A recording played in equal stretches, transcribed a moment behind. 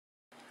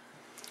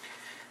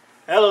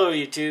Hello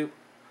YouTube.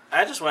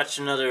 I just watched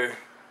another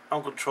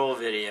Uncle Troll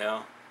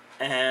video,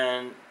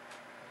 and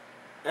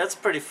that's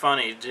pretty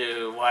funny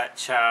to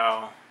watch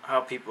how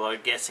people are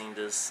guessing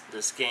this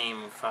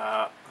game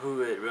of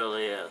who it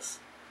really is.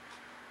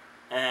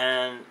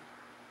 And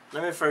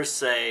let me first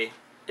say,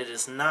 it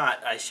is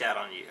not I Shat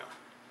on You.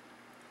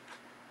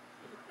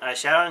 I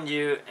Shat on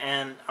You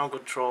and Uncle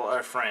Troll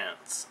are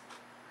friends,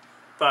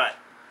 but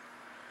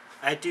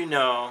I do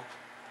know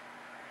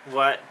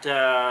what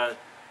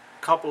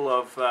couple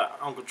of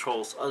Uncle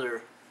Troll's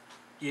other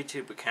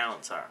YouTube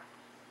accounts are.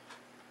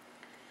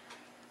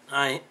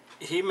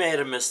 He made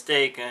a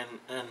mistake,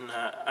 and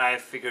I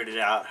figured it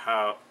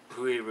out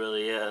who he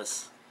really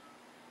is,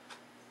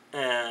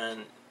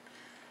 and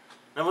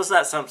that was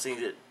not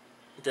something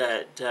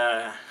that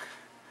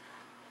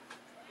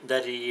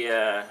he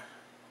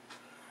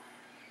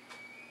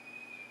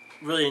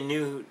really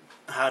knew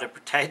how to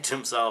protect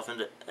himself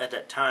at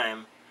that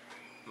time,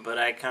 but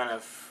I kind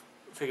of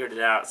figured it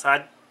out.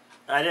 So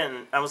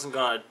I wasn't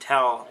going to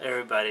tell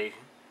everybody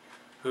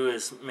who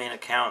his main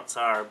accounts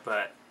are,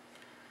 but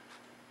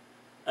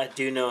I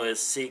do know his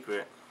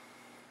secret.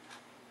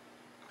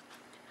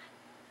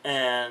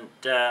 And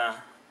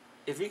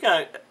if you're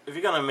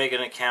gonna make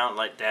an account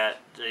like that,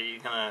 you're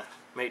gonna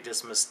make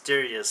this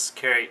mysterious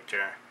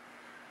character,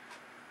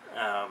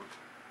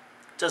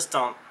 just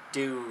don't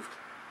do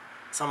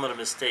some of the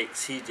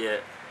mistakes he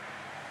did,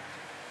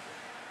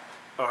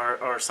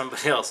 or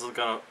somebody else is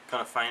gonna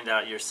find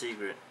out your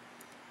secret.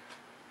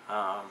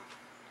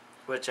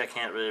 Which I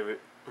can't really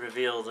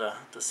reveal the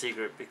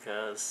secret,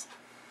 because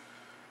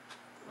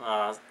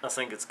I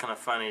think it's kind of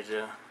funny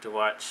to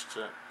watch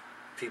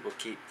people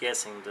keep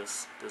guessing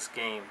this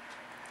game.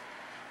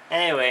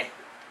 Anyway,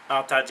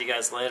 I'll talk to you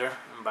guys later,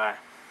 and bye.